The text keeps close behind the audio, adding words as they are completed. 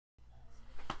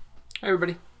Hi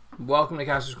everybody, welcome to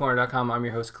CastorsCorner.com. I'm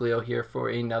your host Khalil here for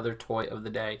another toy of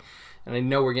the day. And I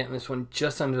know we're getting this one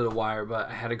just under the wire, but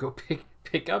I had to go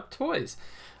pick up toys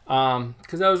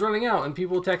because I was running out and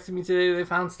people texted me today they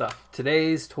found stuff.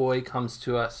 Today's toy comes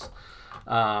to us,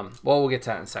 well, we'll get to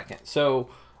that in a second. So,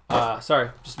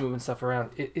 sorry, just moving stuff around.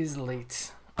 It is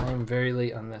late. I am very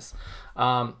late on this.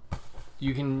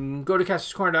 You can go to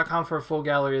CastorsCorner.com for a full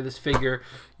gallery of this figure.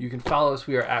 You can follow us.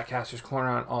 We are at Castors Corner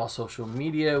on all social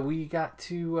media. We got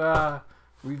to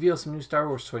reveal some new Star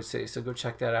Wars toys today, so go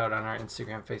check that out on our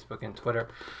Instagram, Facebook, and Twitter.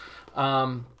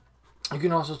 You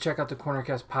can also check out the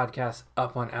Cornercast podcast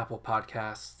up on Apple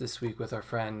Podcasts this week with our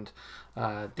friend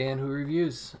Dan, who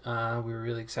reviews. We were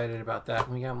really excited about that.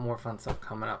 We got more fun stuff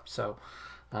coming up, so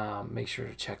make sure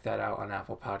to check that out on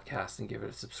Apple Podcasts and give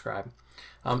it a subscribe.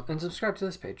 And subscribe to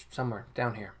this page somewhere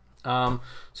down here.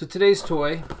 So today's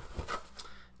toy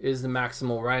is the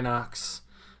Maximal Rhinox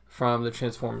from the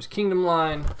Transformers Kingdom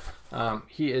line.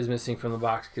 He is missing from the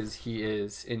box because he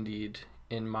is indeed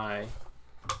in my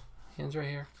hands right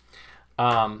here.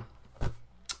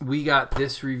 We got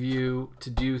this review to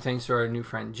do thanks to our new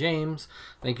friend James.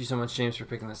 Thank you so much, James, for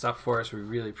picking this up for us. We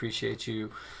really appreciate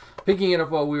you picking it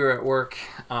up while we were at work.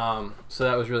 So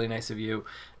that was really nice of you.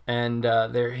 And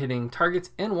they're hitting Targets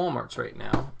and Walmarts right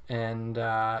now and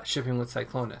shipping with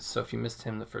Cyclonus. So if you missed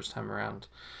him the first time around,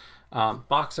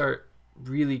 box art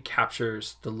really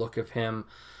captures the look of him.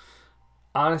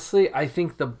 Honestly, I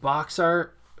think the box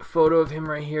art photo of him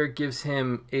right here gives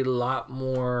him a lot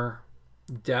more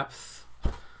depth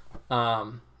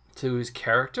to his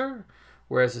character,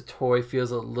 whereas a toy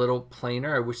feels a little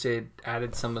plainer. I wish they had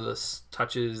added some of the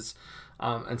touches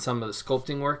and some of the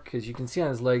sculpting work, because you can see on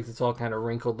his legs it's all kind of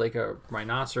wrinkled like a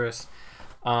rhinoceros.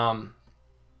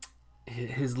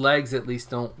 His legs at least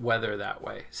don't weather that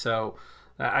way, so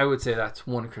I would say that's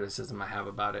one criticism I have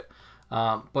about it.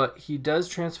 But he does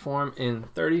transform in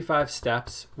 35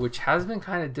 steps, which has been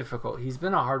kind of difficult. He's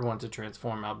been a hard one to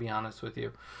transform, I'll be honest with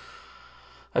you.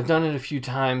 I've done it a few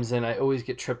times and I always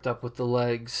get tripped up with the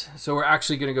legs. So we're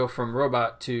actually going to go from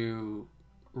robot to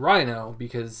Rhino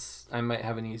because I might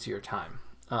have an easier time.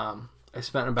 I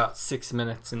spent about 6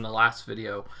 minutes in the last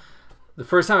video. The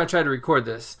first time I tried to record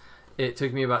this, it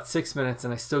took me about 6 minutes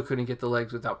and I still couldn't get the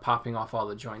legs without popping off all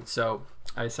the joints. So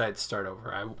I decided to start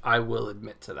over. I will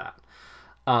admit to that.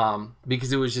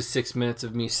 Because it was just 6 minutes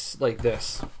of me like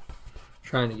this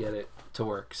trying to get it to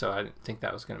work. So I didn't think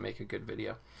that was going to make a good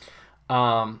video.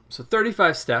 So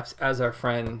 35 steps, as our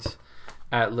friend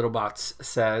at Littlebots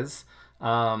says.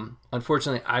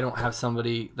 Unfortunately, I don't have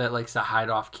somebody that likes to hide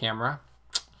off camera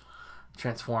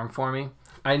transform for me.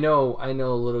 I know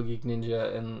Little Geek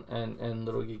Ninja and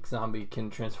Little Geek Zombie can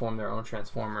transform their own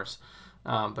Transformers.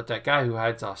 But that guy who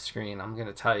hides off screen, I'm going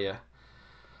to tell you,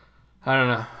 I don't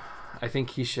know. I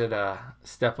think he should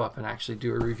step up and actually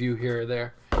do a review here or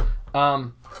there.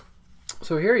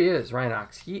 So here he is,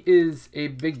 Rhinox. He is a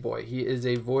big boy. He is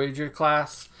a Voyager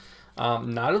class,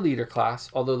 not a leader class,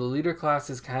 although the leader class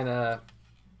is kind of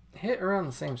hit around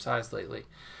the same size lately.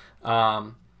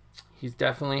 He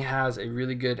definitely has a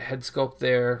really good head sculpt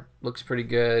there. Looks pretty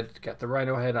good. Got the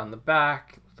rhino head on the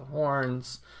back, the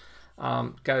horns.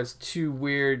 Got his two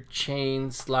weird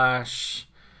chain slash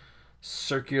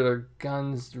circular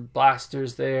guns,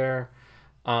 blasters there.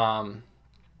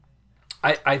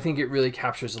 I think it really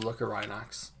captures the look of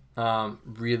Rhinox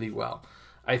really well.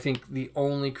 I think the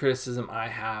only criticism I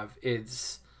have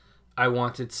is I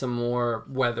wanted some more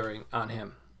weathering on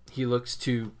him. He looks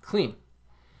too clean.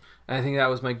 And I think that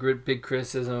was my big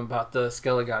criticism about the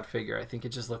Skelegod figure. I think it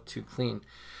just looked too clean.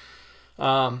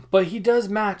 But he does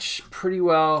match pretty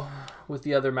well with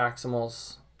the other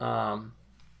Maximals.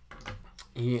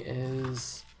 He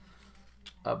is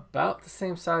about the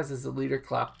same size as the leader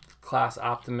class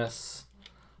Optimus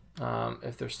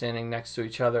if they're standing next to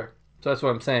each other. So that's what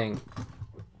I'm saying.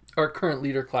 Our current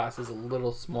leader class is a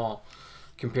little small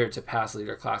compared to past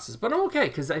leader classes. But I'm okay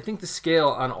because I think the scale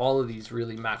on all of these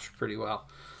really match pretty well.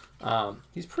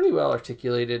 He's pretty well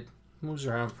articulated. Moves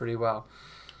around pretty well.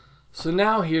 So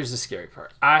now here's the scary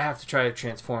part. I have to try to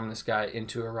transform this guy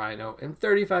into a Rhino in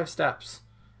 35 steps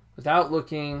without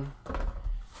looking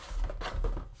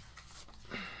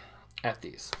at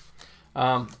these.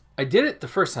 I did it the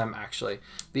first time, actually.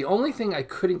 The only thing I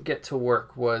couldn't get to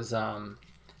work was, I'm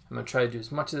going to try to do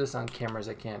as much of this on camera as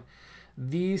I can.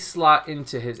 These slot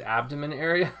into his abdomen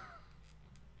area.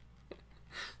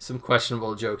 Some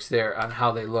questionable jokes there on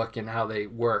how they look and how they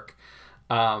work.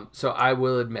 So I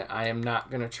will admit, I am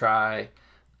not going to try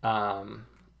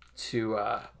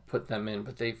to put them in,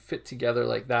 but they fit together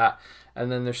like that.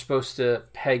 And then they're supposed to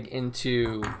peg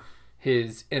into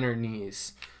his inner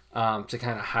knees. to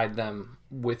kind of hide them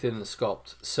within the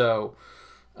sculpt. So,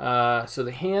 so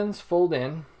the hands fold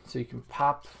in, so you can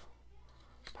pop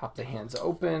the hands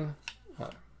open.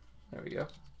 There we go.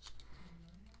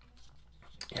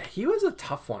 Yeah, he was a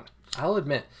tough one. I'll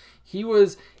admit.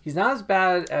 He's not as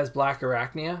bad as Black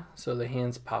Arachnia, so the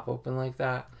hands pop open like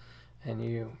that, and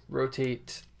you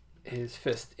rotate his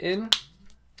fist in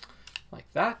like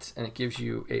that, and it gives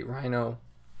you a rhino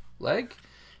leg.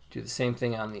 Do the same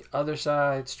thing on the other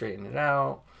side, straighten it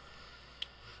out.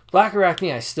 Black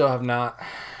Arachnia, I still have not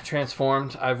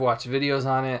transformed. I've watched videos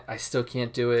on it. I still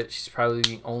can't do it. She's probably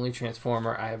the only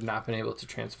Transformer I have not been able to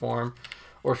transform,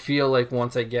 or feel like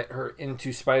once I get her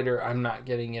into Spider, I'm not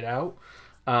getting it out.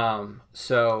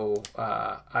 So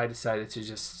I decided to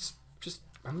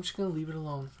I'm just gonna leave it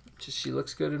alone. She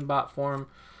looks good in bot form.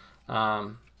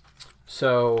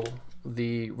 So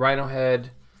the rhino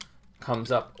head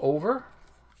comes up over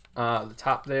the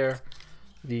top there.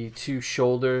 The two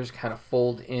shoulders kind of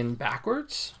fold in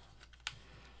backwards.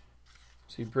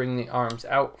 So you bring the arms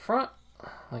out front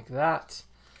like that,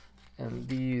 and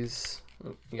these,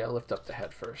 you gotta lift up the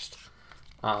head first.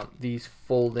 These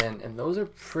fold in, and those are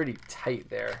pretty tight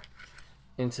there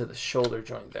into the shoulder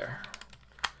joint there.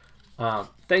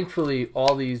 Thankfully,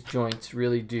 all these joints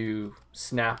really do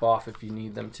snap off if you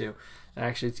need them to. And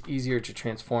actually, it's easier to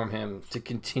transform him to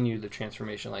continue the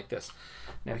transformation like this.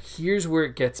 Now, here's where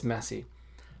it gets messy.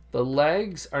 The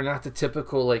legs are not the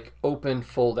typical like open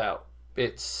fold out.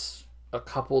 It's a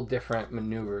couple different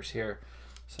maneuvers here.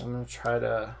 So I'm going to try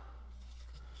to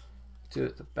do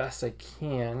it the best I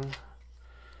can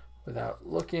without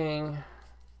looking,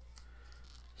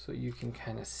 so you can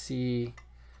kind of see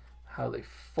how they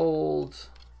fold,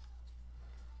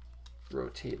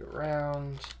 rotate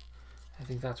around. I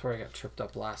think that's where I got tripped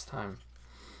up last time.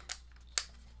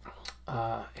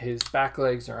 His back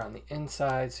legs are on the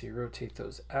inside, so you rotate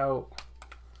those out.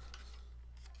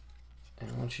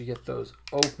 And once you get those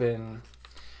open,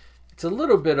 it's a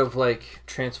little bit of like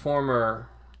Transformer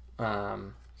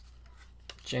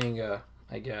Jenga,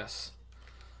 I guess,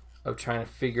 of trying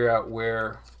to figure out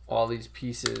where all these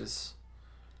pieces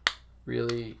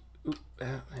really...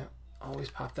 always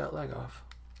pop that leg off.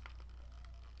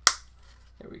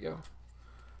 There we go.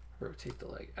 Rotate the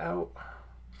leg out.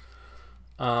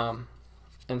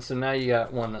 And so now you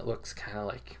got one that looks kind of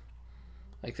like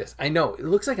this. I know, it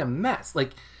looks like a mess.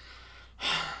 Like,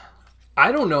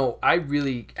 I don't know. I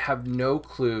really have no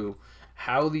clue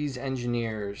how these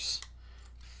engineers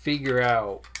figure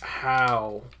out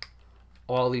how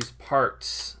all these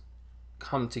parts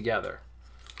come together.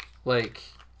 Like,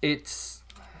 it's...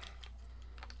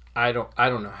 I don't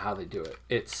know how they do it.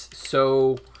 It's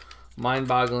so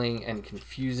mind-boggling and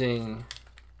confusing.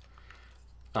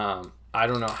 I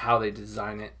don't know how they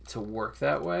design it to work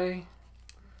that way.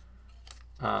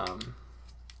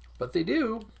 But they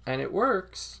do, and it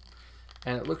works.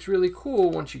 And it looks really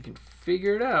cool once you can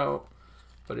figure it out.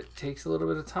 But it takes a little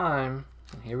bit of time.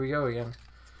 And here we go again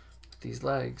with these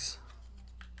legs.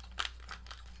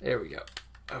 There we go.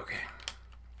 Okay.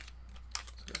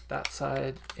 So got that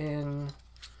side in.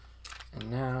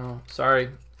 And now, sorry.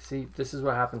 See, this is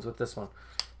what happens with this one.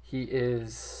 He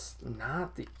is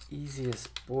not the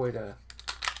easiest boy to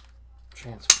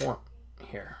transform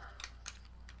here.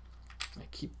 I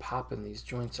keep popping these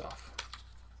joints off.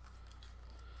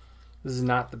 This is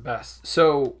not the best.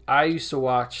 So I used to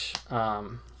watch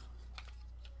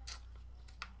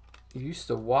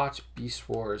Beast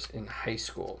Wars in high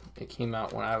school. It came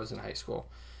out when I was in high school,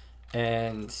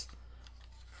 and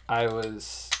I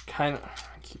was kind of...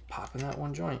 I keep popping that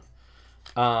one joint.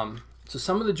 So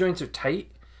some of the joints are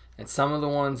tight, and some of the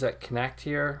ones that connect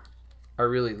here are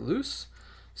really loose.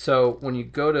 So when you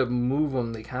go to move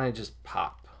them, they kind of just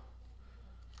pop.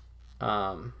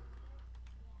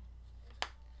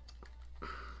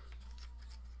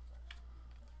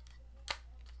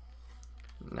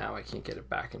 Now I can't get it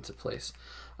back into place.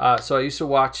 So I used to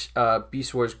watch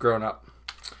Beast Wars growing up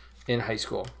in high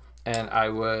school, and I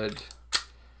would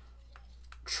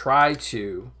try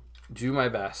to do my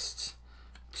best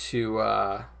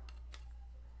to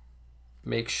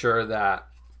make sure that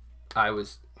I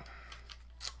was... I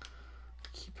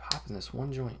keep popping this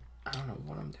one joint. I don't know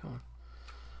what I'm doing.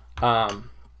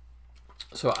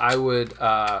 So I would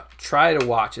try to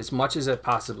watch as much as I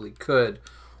possibly could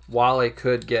while I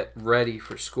could get ready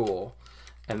for school.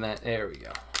 And then, there we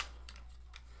go.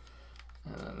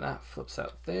 And then that flips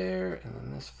out there, and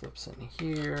then this flips in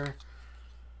here.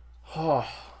 Oh,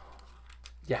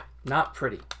 yeah, not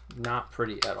pretty. Not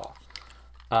pretty at all.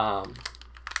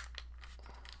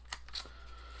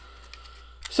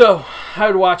 So I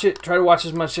would watch it, try to watch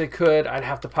as much as I could. I'd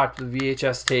have to pop the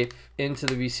VHS tape into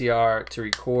the VCR to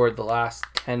record the last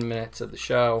 10 minutes of the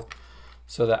show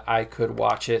so that I could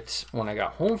watch it when I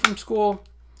got home from school,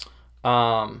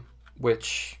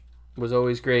 which was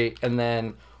always great. And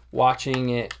then watching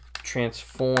it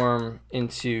transform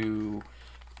into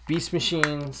Beast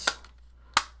Machines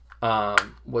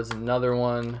was another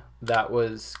one that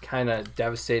was kind of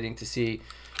devastating to see.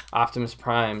 Optimus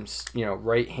Prime's,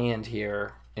 right hand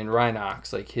here in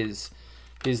Rhinox, like his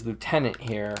lieutenant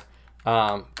here,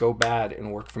 go bad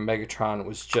and work for Megatron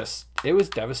was it was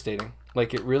devastating.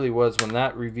 Like it really was. When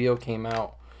that reveal came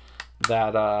out,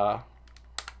 that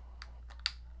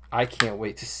I can't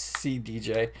wait to see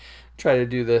DJ try to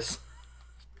do this.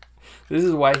 This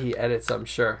is why he edits, I'm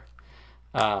sure.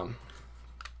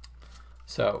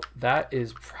 So that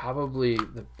is probably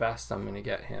the best I'm going to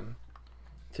get him,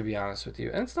 to be honest with you.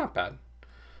 And it's not bad.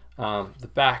 The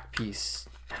back piece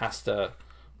has to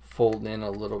fold in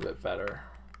a little bit better.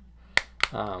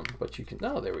 But you can,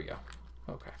 there we go.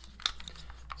 Okay.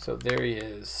 So there he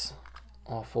is,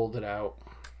 all folded out.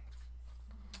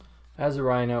 As a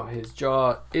Rhino, his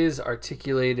jaw is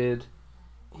articulated.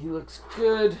 He looks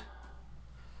good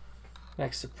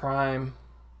next to Prime.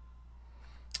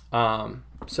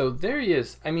 So there he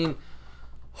is. I mean,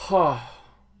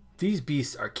 these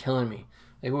beasts are killing me.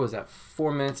 Like, what was that?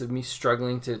 4 minutes of me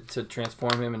struggling to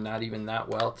transform him, and not even that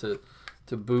well to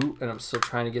boot, and I'm still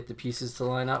trying to get the pieces to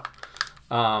line up.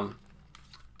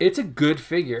 It's a good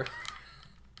figure.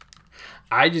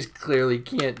 I just clearly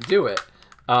can't do it.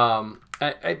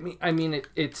 I mean,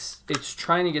 it's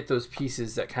trying to get those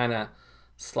pieces that kind of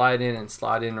slide in and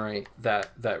slot in right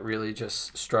that really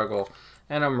just struggle.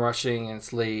 And I'm rushing, and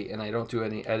it's late, and I don't do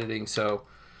any editing, so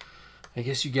I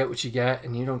guess you get what you get,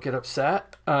 and you don't get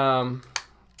upset.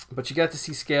 But you got to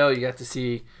see scale. You got to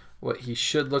see what he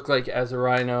should look like as a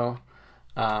Rhino,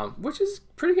 which is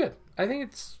pretty good. I think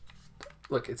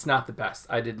it's not the best.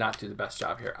 I did not do the best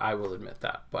job here. I will admit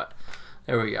that, but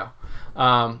there we go.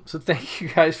 So thank you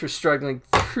guys for struggling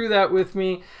through that with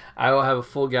me. I will have a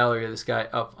full gallery of this guy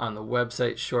up on the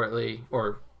website shortly,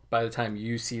 or by the time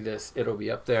you see this, it'll be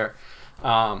up there.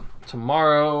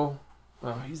 Tomorrow,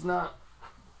 well, he's not,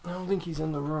 I don't think he's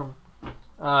in the room.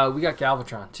 We got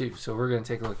Galvatron too, so we're going to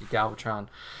take a look at Galvatron.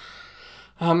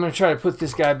 I'm going to try to put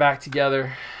this guy back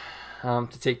together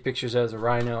to take pictures as a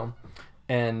Rhino.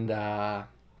 And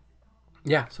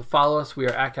yeah, so follow us. We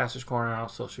are at Kastor's Corner on all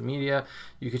social media.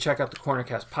 You can check out the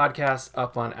Cornercast podcast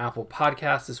up on Apple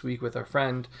Podcasts this week with our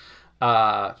friend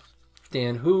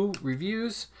Dan Who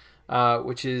Reviews,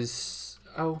 which is,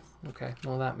 oh, okay.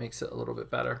 Well, that makes it a little bit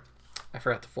better. I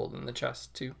forgot to fold in the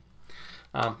chest too.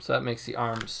 So that makes the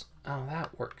arms, oh,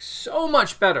 that works so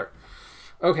much better.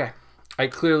 Okay, I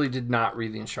clearly did not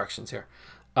read the instructions here.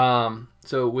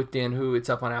 So with Dan Who, it's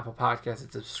up on Apple Podcasts.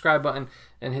 It's a subscribe button,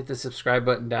 and hit the subscribe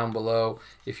button down below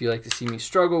if you like to see me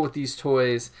struggle with these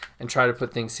toys and try to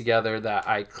put things together that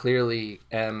I clearly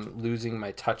am losing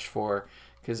my touch for,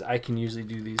 because I can usually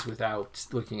do these without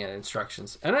looking at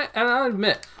instructions. And I'll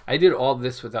admit, I did all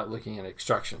this without looking at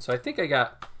instructions. So I think I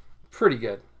got pretty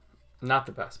good. Not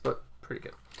the best, but pretty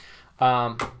good.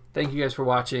 Thank you guys for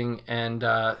watching, and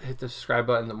hit the subscribe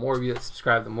button. The more of you that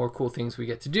subscribe, the more cool things we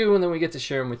get to do, and then we get to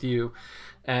share them with you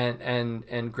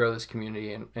and grow this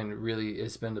community, and really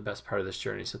it's been the best part of this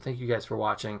journey. So thank you guys for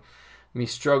watching me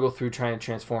struggle through trying to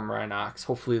transform Rhinox.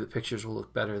 Hopefully the pictures will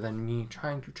look better than me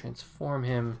trying to transform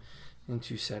him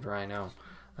into said Rhino.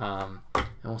 And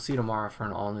we'll see you tomorrow for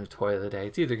an all-new toy of the day.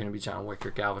 It's either going to be John Wick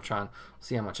or Galvatron. We'll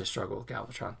see how much I struggle with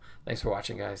Galvatron. Thanks for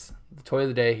watching, guys. The toy of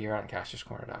the day here on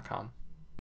CastorsCorner.com.